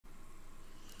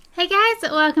Hey guys,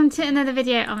 welcome to another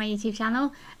video on my YouTube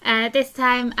channel. This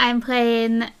time I'm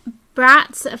playing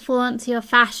Bratz, Flaunt Your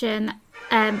Fashion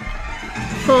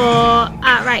for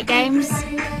Outright Games.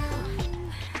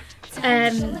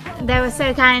 They were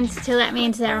so kind to let me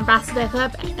into their ambassador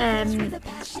club, and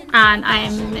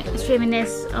I'm streaming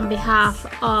this on behalf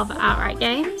of Outright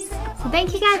Games. So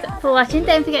thank you guys for watching.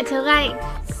 Don't forget to like,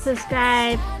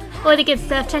 subscribe, all the good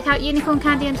stuff. Check out Unicorn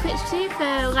Candy on Twitch too for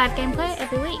live gameplay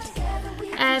every week.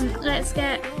 Let's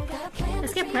get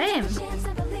playing.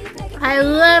 I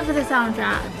love the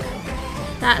soundtrack.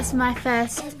 That's my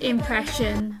first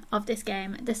impression of this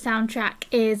game. The soundtrack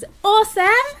is awesome.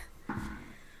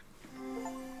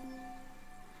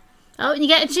 Oh, you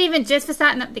get achievement just for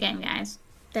starting up the game, guys.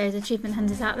 There's achievement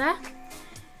hunters out there.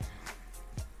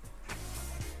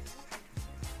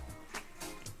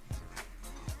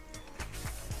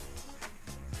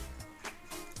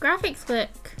 Graphics look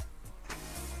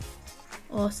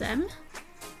awesome.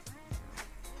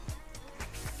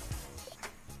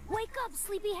 Wake up,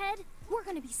 sleepyhead! We're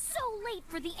gonna be so late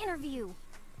for the interview.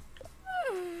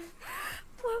 Wait!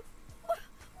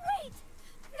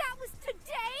 That was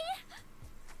today?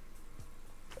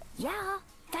 Yeah,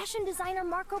 fashion designer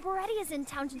Marco Bratz is in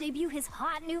town to debut his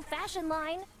hot new fashion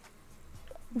line.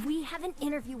 We have an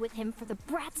interview with him for the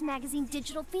Bratz magazine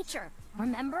digital feature,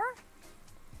 remember?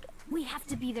 We have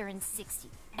to be there in 60,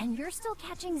 and you're still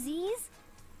catching Z's?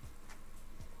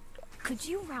 Could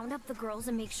you round up the girls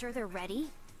and make sure they're ready?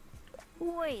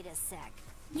 Wait a sec.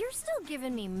 You're still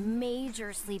giving me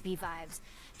major sleepy vibes.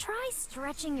 Try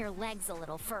stretching your legs a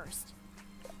little first.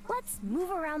 Let's move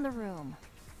around the room.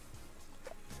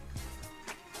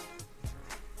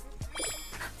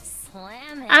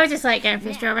 Slam it. I would just like going for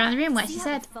a stroll around the room, what she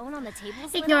said. Phone on the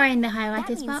table's Ignoring the that highlighted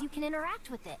means spot. you can interact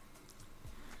with it.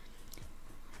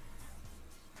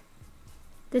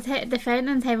 The phone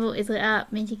on the table is lit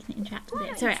up, means you can interact with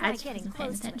it. Sorry, I just getting wasn't paying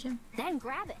close to it, attention. then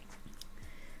grab it.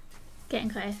 Getting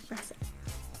close, press it.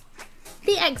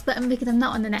 The X button because I'm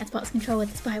not on the Xbox controller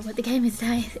despite what the game is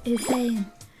saying.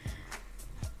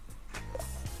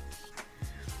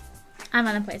 I'm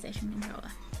on a PlayStation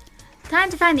controller. Time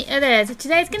to find the others.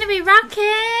 Today's gonna be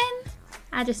rocking.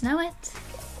 I just know it.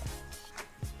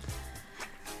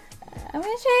 I'm gonna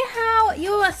show you how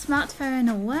your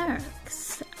smartphone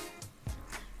works.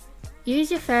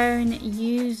 Use your phone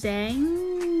using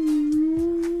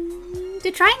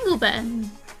the triangle button.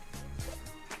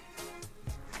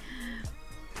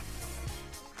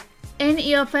 In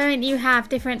your phone you have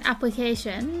different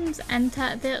applications.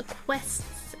 Enter the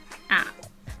Quests app.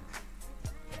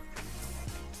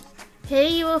 Here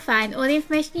you will find all the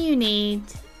information you need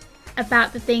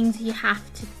about the things you have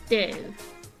to do.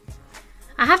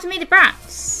 I have to meet the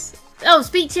Bratz. Oh,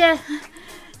 speak to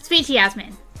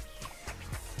Yasmin.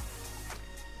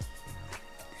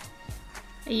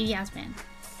 Are you Yasmin?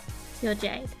 You're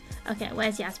Jade. Okay,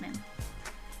 where's Yasmin?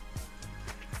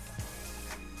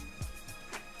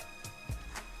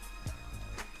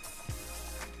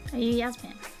 Are you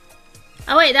Yasmin?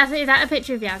 Oh wait, is that a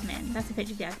picture of Yasmin? That's a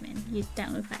picture of Yasmin. You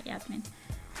don't look like Yasmin.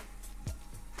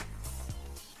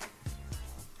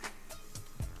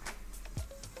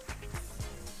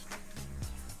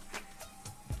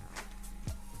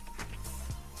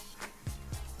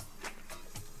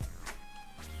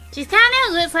 She kind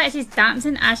of looks like she's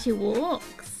dancing as she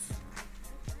walks.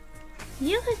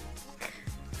 You look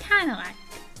kind of like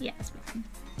Yasmin.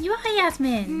 You are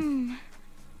Yasmin.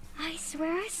 I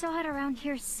swear I saw it around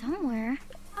here somewhere.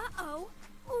 Uh-oh.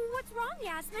 What's wrong,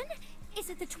 Yasmin? Is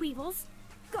it the Tweevils?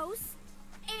 Ghosts?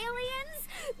 Aliens?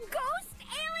 Ghost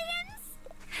aliens?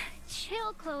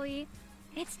 Chill, Chloe.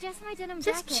 It's just my denim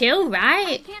Just jacket. chill, I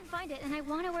right? can't find it, and I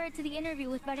want to wear it to the interview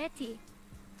with Bratz.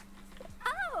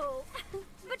 Oh,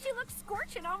 but you look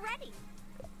scorching already.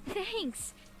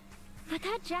 Thanks. But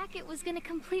that jacket was gonna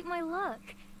complete my look.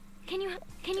 Can you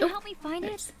help me find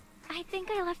it? I think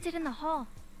I left it in the hall.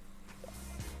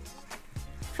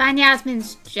 Find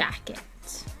Yasmin's jacket.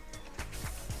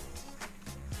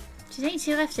 Do you think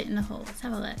she left it in the hall? Let's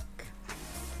have a look.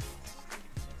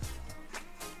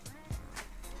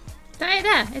 Is that it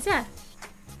there? It's there.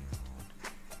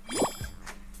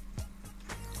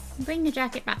 Bring the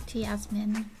jacket back to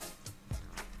Yasmin.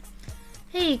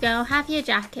 Here you go, have your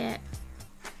jacket.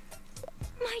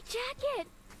 My jacket!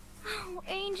 Oh,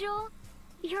 Angel.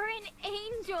 You're an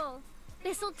angel.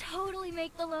 This'll totally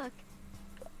make the look.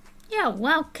 You're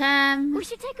welcome. We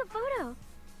should take a photo.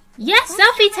 Yes, Let's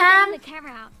selfie try time. getting the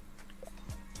camera out.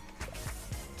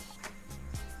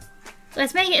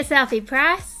 Let's make it a selfie.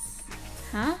 Press.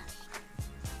 Huh?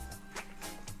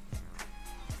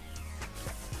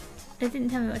 It didn't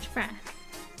tell me what to press.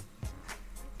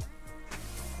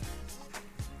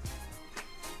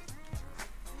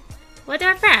 What do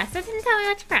I press? That didn't tell me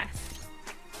what to press.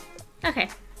 Okay.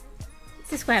 It's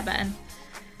the square button.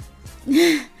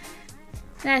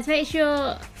 Let's make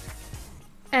sure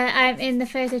I'm in the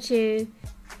photo to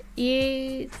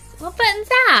use... What button's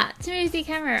that? To move the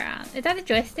camera around. Is that a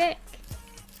joystick?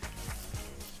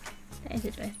 That is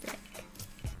a joystick.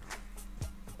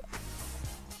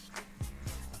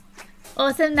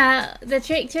 Awesome. Now, the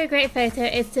trick to a great photo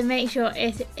is to make sure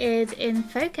it is in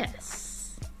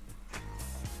focus.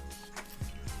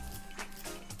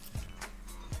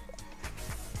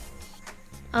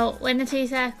 Oh, when the two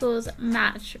circles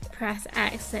match, press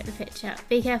X to take the picture.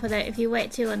 Be careful though, if you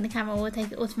wait too long, the camera will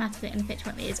take it automatically and the picture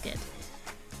won't be as good.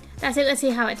 That's it, let's see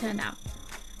how it turned out.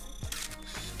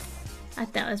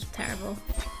 That was terrible.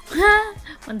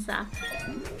 1 star.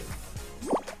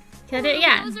 Can I do it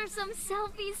again? Those are some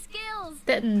selfie skills.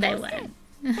 They weren't.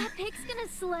 That pic's gonna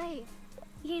slay.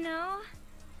 You know,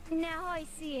 now I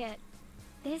see it.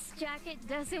 This jacket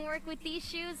doesn't work with these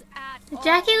shoes at all. The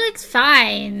jacket looks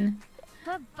fine.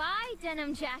 Bye-bye,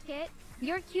 denim jacket.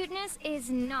 Your cuteness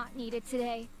is not needed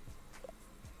today.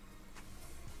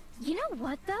 You know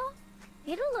what, though?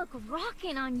 It'll look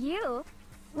rockin' on you.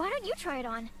 Why don't you try it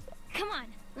on? Come on,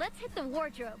 let's hit the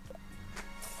wardrobe.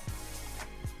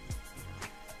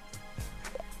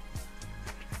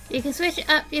 You can switch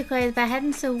up your clothes by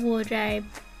heading to the wardrobe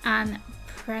and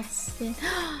pressing.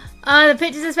 Oh, the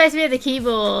pictures are supposed to be at the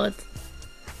keyboard.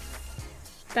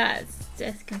 That's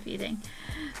just confusing.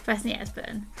 Pressing the X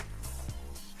button.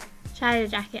 Try the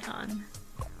jacket on.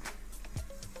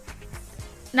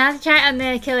 Now to try it on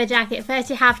the killer jacket, first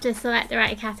you have to select the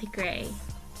right category.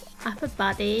 Upper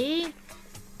body.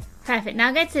 Perfect.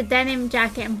 Now go to the denim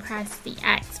jacket and press the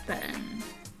X button.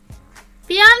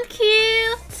 Beyond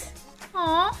cute!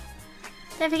 Aww.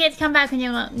 Don't forget to come back when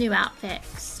you want new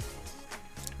outfits.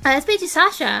 Let's speak to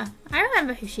Sasha. I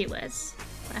remember who she was.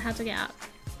 But I had to get up.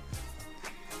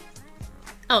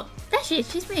 Oh, there she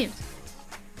is. She's moved.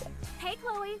 Hey,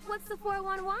 Chloe, what's the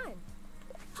 411?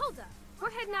 Hold up. We're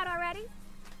heading out already?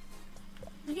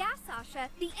 Yeah, Sasha.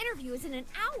 The interview is in an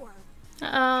hour.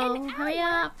 Uh-oh. Hurry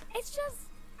up. It's just,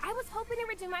 I was hoping they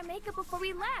would do my makeup before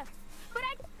we left. But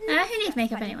who needs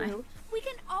makeup anyway? We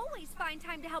can always find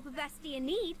time to help a bestie in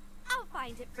need. I'll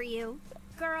find it for you.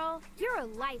 Girl, you're a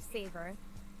lifesaver.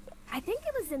 I think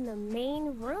it was in the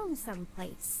main room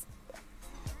someplace.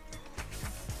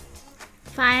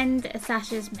 Find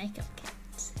Sasha's makeup kit.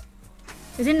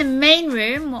 It's in the main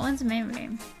room. What one's the main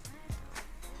room?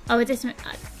 Oh, it's this one.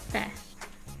 There.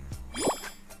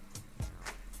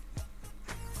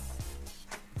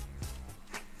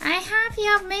 I have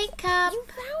your makeup. You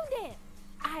found it.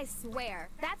 I swear,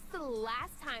 that's the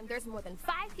last time there's more than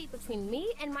 5 feet between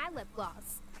me and my lip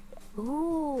gloss.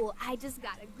 Ooh, I just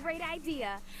got a great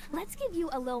idea. Let's give you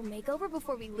a little makeover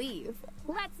before we leave.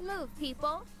 Let's move,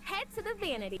 people. Head to the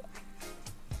vanity.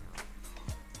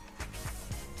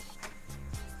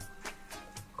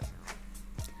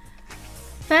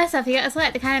 First off, you gotta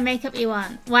select the kind of makeup you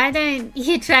want. Why don't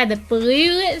you try the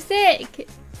blue lipstick?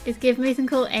 It's giving me some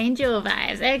cool angel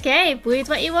vibes. Okay, blue's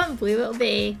what you want, blue it'll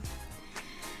be.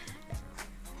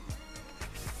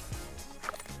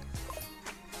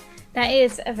 That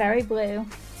is a very blue.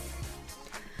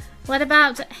 What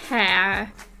about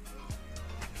hair?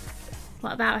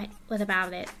 What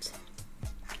about it?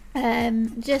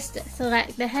 Just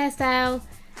select the hairstyle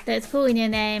that's calling your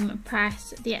name,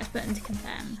 press the X button to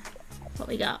confirm. What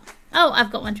we got? Oh,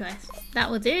 I've got one choice. That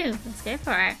will do. Let's go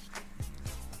for it.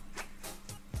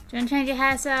 Do you want to change your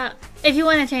hairstyle? If you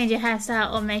want to change your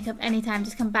hairstyle or makeup anytime,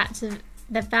 just come back to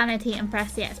the vanity and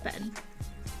press the X button.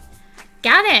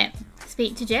 Got it!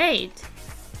 Speak to Jade.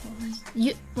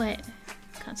 You wait,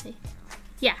 can't see.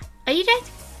 Yeah, are you Jade?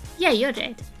 Yeah, you're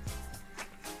Jade.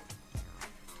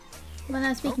 Well,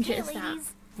 I'm speaking to the start.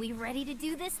 Ladies, we ready to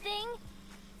do this thing?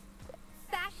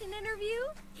 Fashion interview,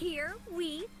 here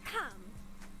we come.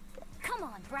 Come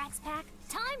on, Bratz Pack.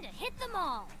 Time to hit them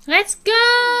all. Let's go!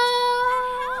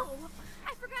 Oh,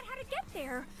 I forgot how to get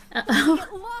there. Uh-oh.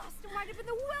 Get lost and wind up in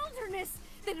the wilderness.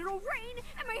 Then it'll rain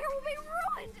and my hair will be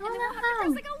ruined. And then we'll have to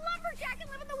dress like a lumberjack and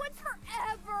live in the woods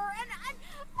forever.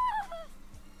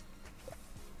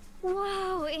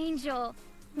 Whoa, Angel.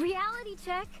 Reality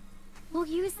check. We'll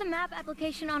use the map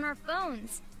application on our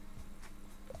phones.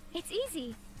 It's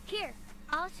easy. Here,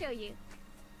 I'll show you.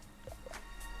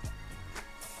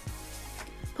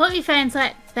 Pull up your phone,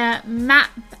 select the map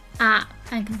app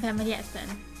and confirm with the X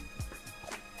button.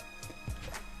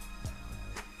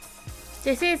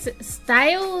 This is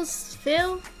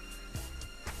Stylesville.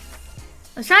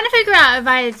 I was trying to figure out if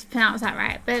I pronounced that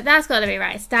right, but that's got to be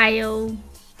right.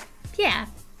 Yeah,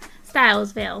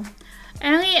 Stylesville.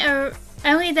 Only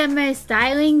Only the most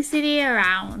styling city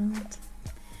around.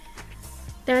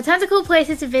 There are tons of cool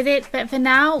places to visit, but for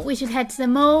now we should head to the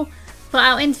mall for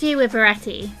our interview with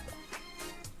Bratz.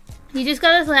 You just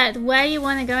gotta select where you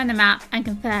want to go on the map and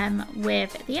confirm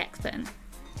with the expert.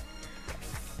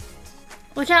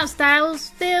 Watch out,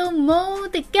 Stylesville Mall!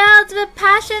 The girls with a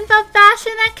passion for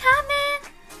fashion are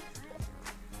coming!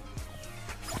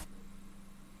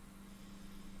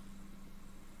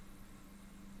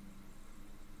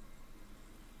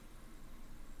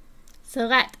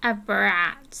 Select a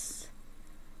Bratz.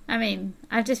 I mean,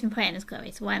 I've just been playing as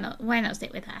Chloe, so why not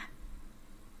stick with her?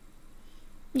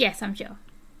 Yes, I'm sure.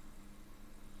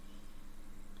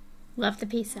 Love the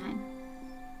peace sign.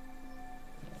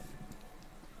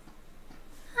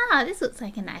 Ah, this looks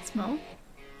like a nice mall.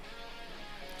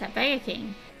 Is that Burger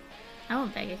King? I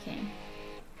want Burger King.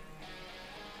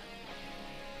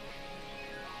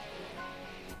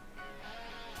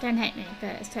 Don't hate me, but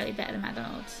it's totally better than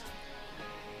McDonald's.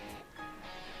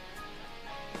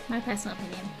 My personal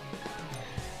opinion.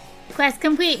 Quest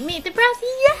complete! Meet the Bratz!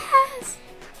 Yes! Is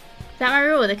that my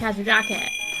rule, the casual jacket?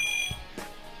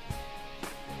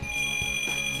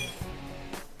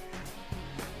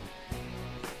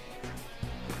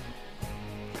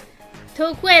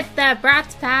 Talk with the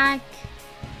Bratz pack!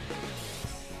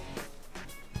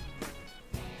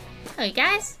 Hello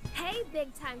guys! Hey,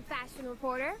 big time fashion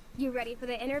reporter. You ready for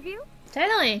the interview?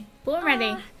 Totally! Born ready.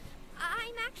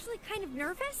 I'm actually kind of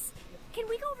nervous. Can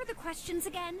we go over the questions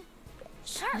again?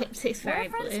 Sure. Lipstick's very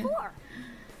what are friends blue. for?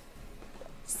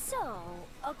 So,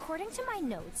 according to my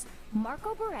notes,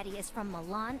 Marco Bratz is from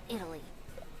Milan, Italy.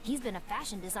 He's been a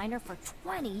fashion designer for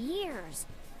 20 years.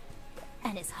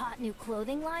 And his hot new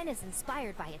clothing line is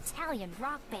inspired by Italian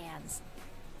rock bands.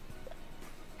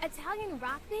 Italian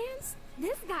rock bands?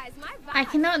 This guy's my vibe. I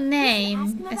cannot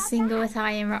name a about single that.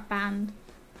 Italian rock band.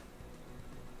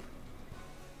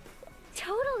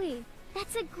 Totally!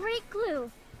 That's a great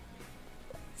clue!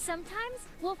 Sometimes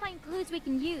we'll find clues we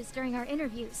can use during our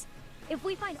interviews. If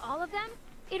we find all of them,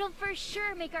 it'll for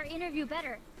sure make our interview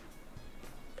better.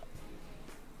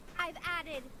 I've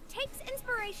added takes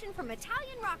inspiration from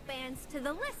Italian rock bands to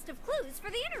the list of clues for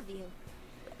the interview.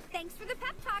 Thanks for the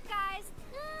pep talk, guys.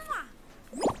 Mwah.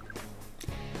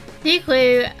 New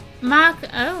clue. Mark.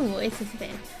 Oh, it's a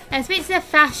bit. Speak to the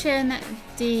fashion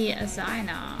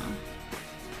designer.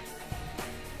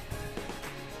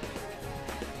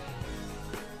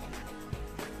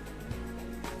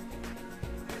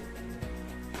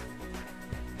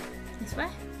 This way,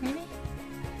 maybe?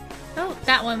 Oh,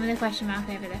 that one with a question mark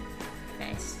over the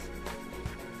face.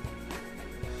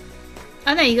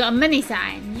 Oh no, you got a money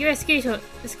sign. You're a scooter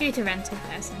rental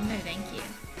person. No, thank you.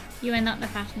 You are not the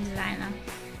fashion designer.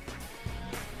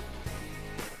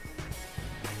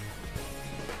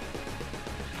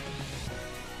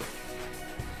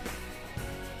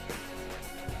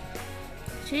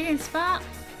 Shooting spot?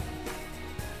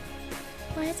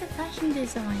 Where's a fashion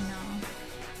designer?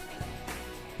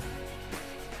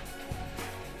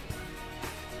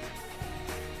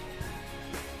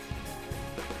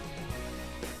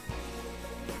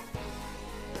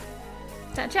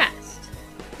 Is that chest?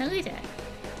 No, read it.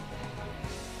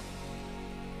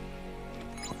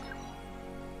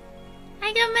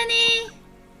 I got money!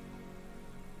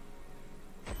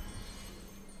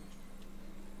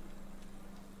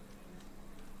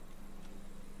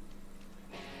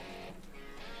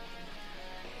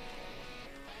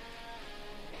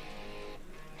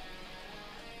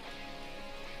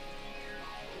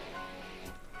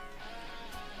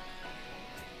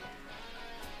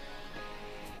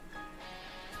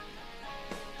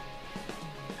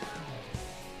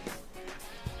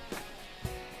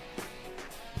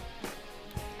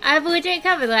 I've already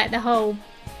covered like the whole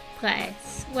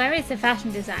place. Where is the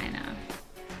fashion designer?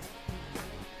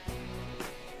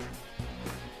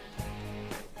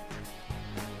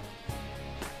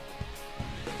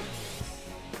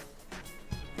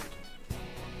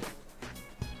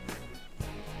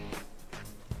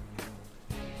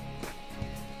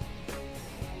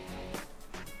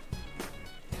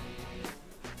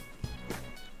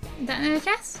 Is that another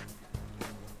chest?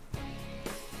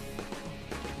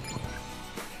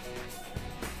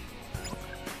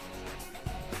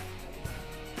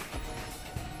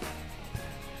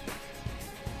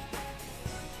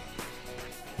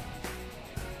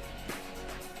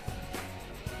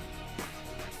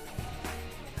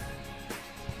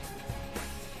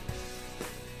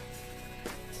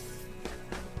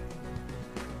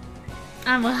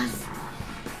 I'm lost.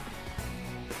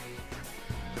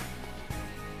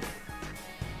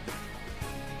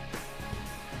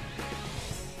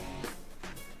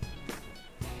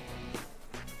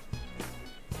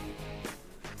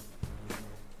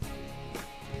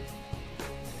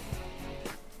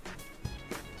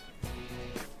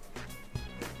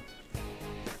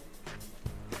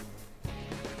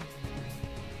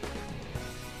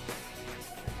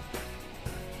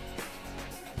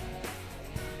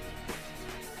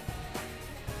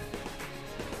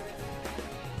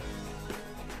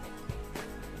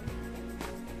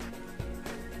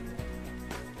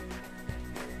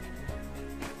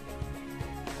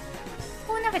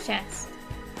 another chest.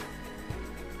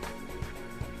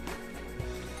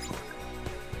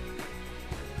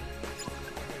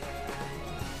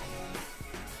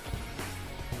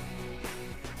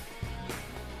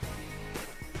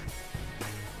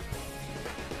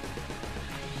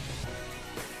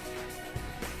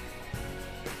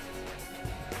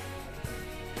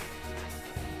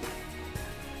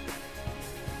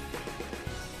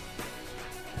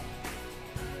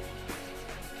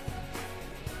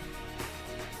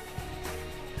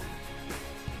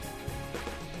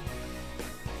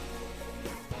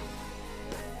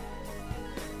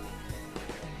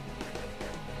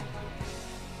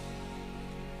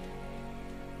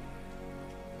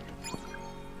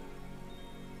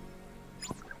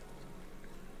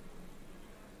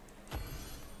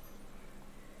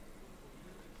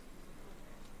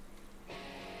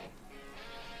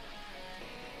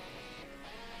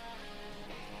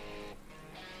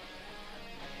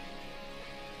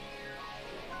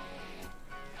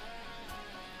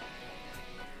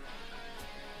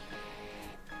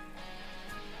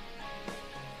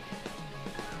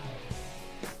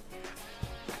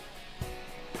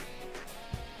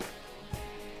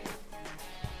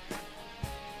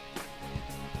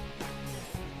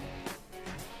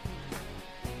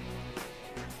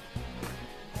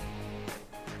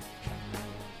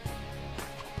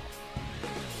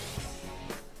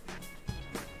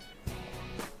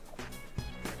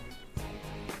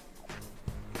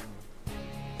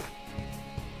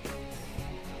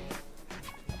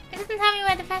 It doesn't tell me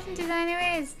where the fashion designer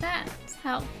is. That's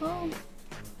helpful.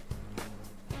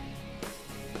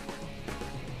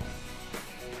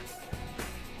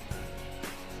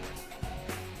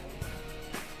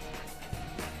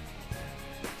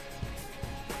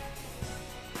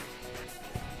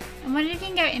 I wonder if you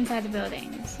can go inside the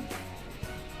buildings.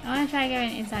 I want to try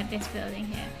going inside this building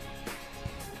here.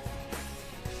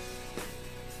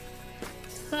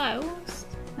 It's closed.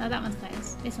 No, that one's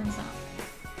closed. This one's not.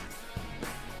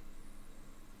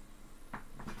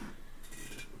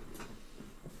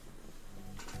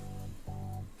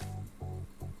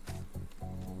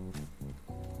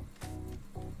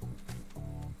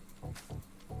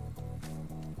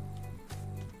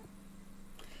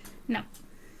 No.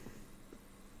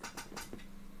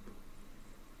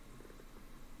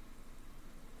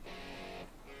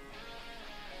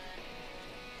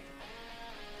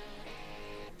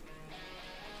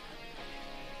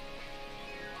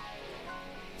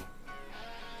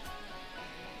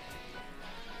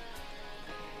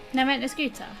 No, I meant the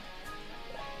scooter.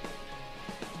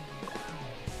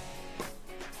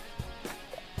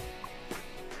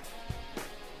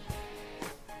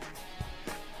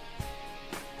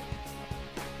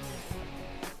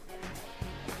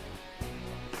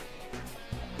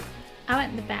 I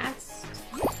want the best.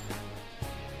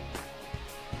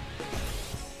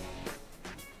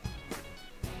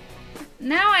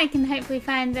 Now I can hopefully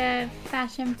find the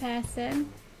fashion person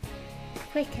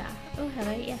quicker. Oh,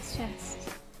 hello, yes, chest.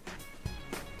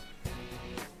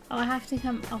 Oh, I have to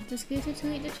come off the scooter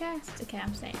to eat the chest? Okay,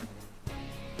 I'm staying.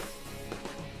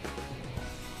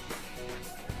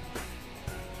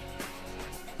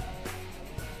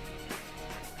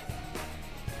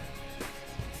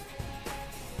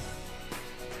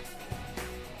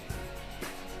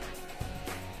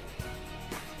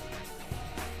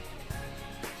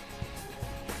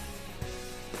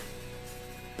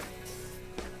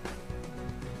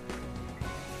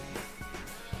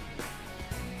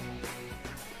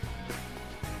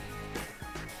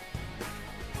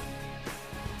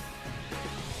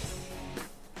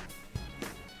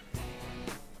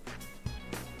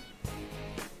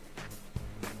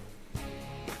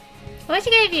 I wish I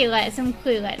gave you like some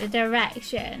clue, like the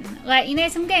direction. Like, you know,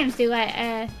 some games do like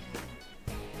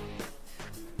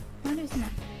what is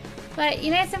that? Like, you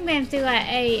know, some games do like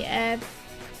a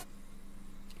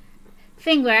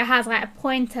thing where it has like a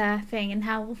pointer thing and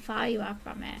how far you are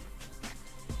from it.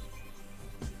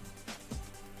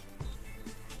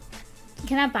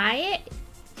 Can I buy it?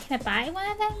 Can I buy one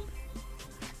of them?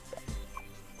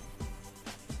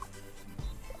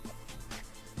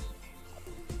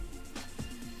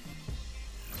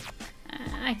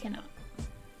 I cannot.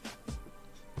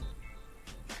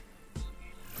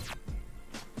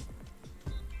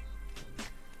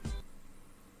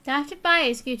 Do I have to buy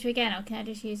a scooter again, or can I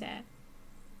just use it?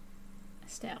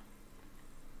 Still.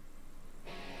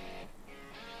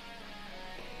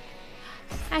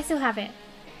 I still have it.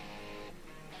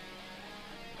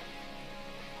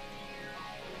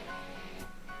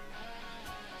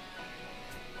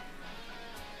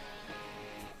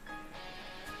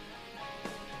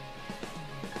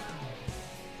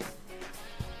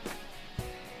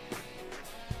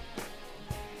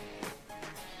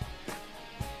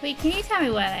 Wait, can you tell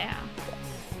me where they are?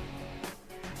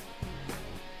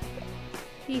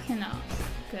 You cannot.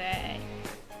 Great.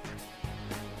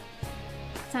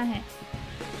 It's down here.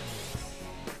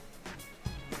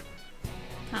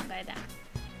 Can't go down.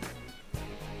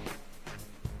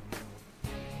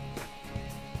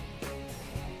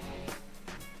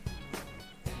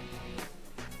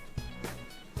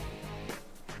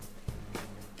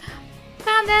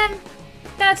 Found them!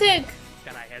 That took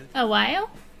Can I help? a while.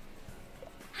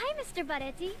 Hi, Mr.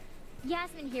 Baretti.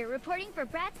 Yasmin here, reporting for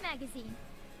Bratz magazine.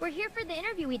 We're here for the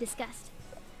interview we discussed.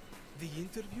 The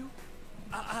interview?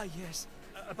 Yes.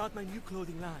 About my new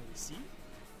clothing line, see?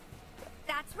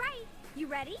 That's right. You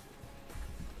ready?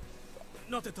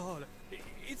 Not at all.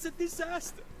 It's a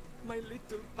disaster. My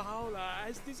little Paula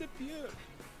has disappeared.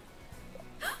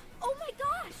 Oh my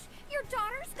gosh! Your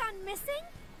daughter's gone missing?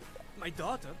 My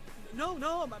daughter? No,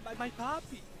 my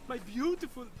puppy. My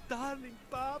beautiful, darling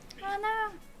puppy. Oh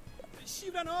no.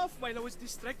 She ran off while I was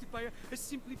distracted by a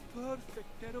simply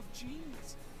perfect pair of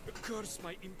jeans. Curse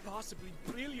my impossibly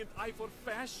brilliant eye for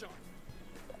fashion.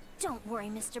 Don't worry,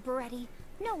 Mr. Baretti.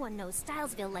 No one knows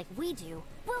Stylesville like we do.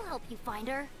 We'll help you find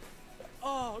her.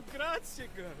 Oh, grazie,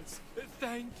 girls.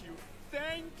 Thank you.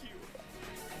 Thank you.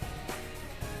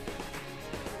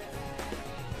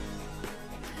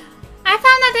 I found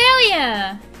that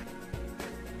earlier!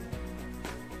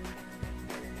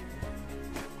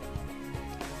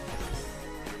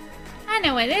 I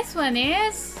know where this one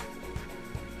is.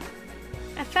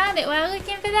 I found it while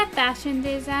looking for the fashion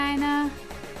designer.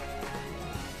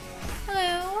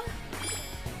 Hello.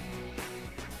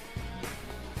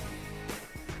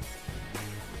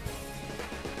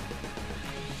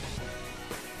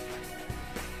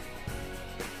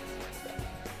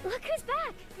 Look who's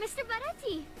back! Mr.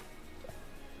 Baretti!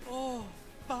 Oh,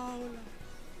 Paula.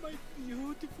 My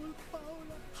beautiful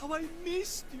Paula. How I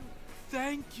missed you.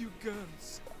 Thank you,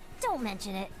 girls. Don't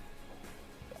mention it.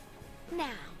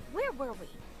 Now, where were we?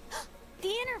 The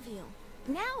interview.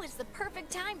 Now is the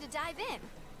perfect time to dive in.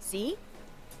 See?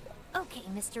 Okay,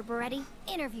 Mr. Baretti,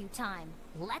 interview time.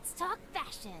 Let's talk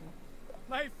fashion.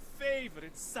 My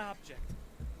favorite subject.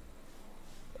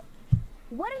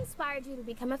 What inspired you to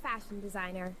become a fashion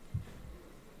designer?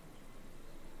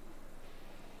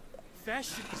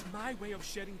 Fashion is my way of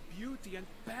sharing beauty and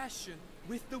passion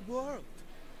with the world.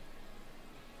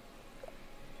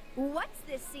 What's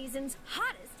this season's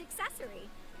hottest accessory?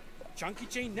 Chunky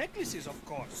chain necklaces, of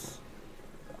course.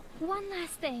 One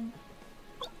last thing.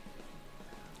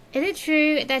 Is it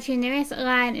true that your newest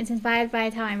line is inspired by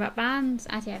Italian rock bands?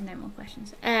 Actually, I have no more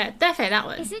questions. Definitely that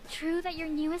one. Is it true that your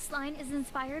newest line is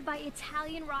inspired by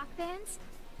Italian rock bands?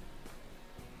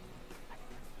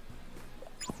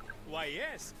 Why,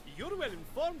 yes. You're well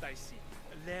informed, I see.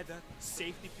 Leather,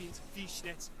 safety pins,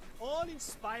 fishnets, all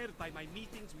inspired by my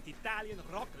meetings with Italian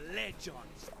rock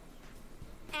legends.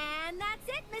 And that's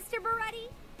it, Mr. Baretti.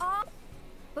 Oh,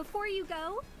 before you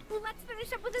go, let's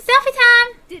finish up with a Selfie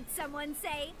time! Did someone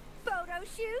say photo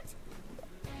shoot?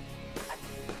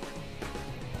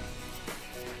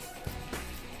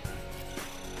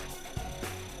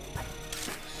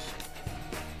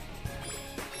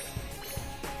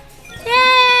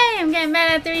 Yay! I'm getting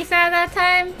better at 3 stars that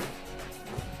time.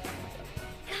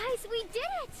 Guys, we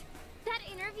did it! That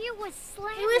interview was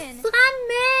slamming! It was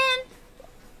slamming!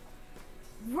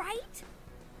 Right?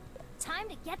 Time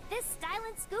to get this Style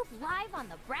and Scoop live on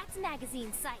the Bratz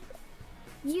magazine site.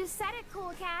 You said it,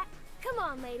 Cool Cat. Come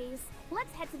on, ladies.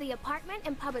 Let's head to the apartment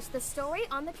and publish the story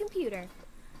on the computer.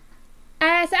 So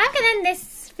I'm going to end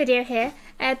this video here.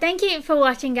 Thank you for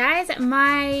watching, guys.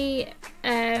 My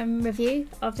review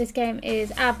of this game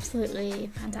is absolutely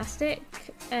fantastic.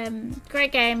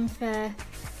 Great game for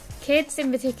kids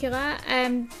in particular.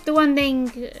 The one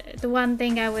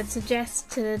thing I would suggest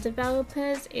to the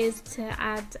developers is to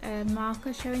add a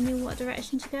marker showing you what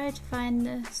direction to go to find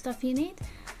the stuff you need.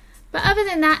 But other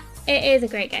than that, it is a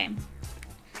great game.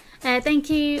 Thank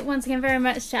you once again very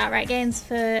much to Outright Games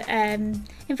for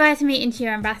inviting me into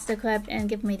your ambassador club and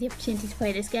giving me the opportunity to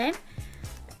play this game.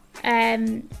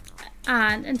 And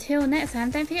until next time,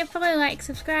 don't forget to follow, like,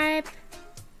 subscribe,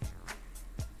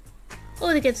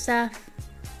 all the good stuff.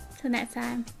 Till next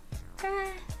time,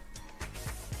 bye.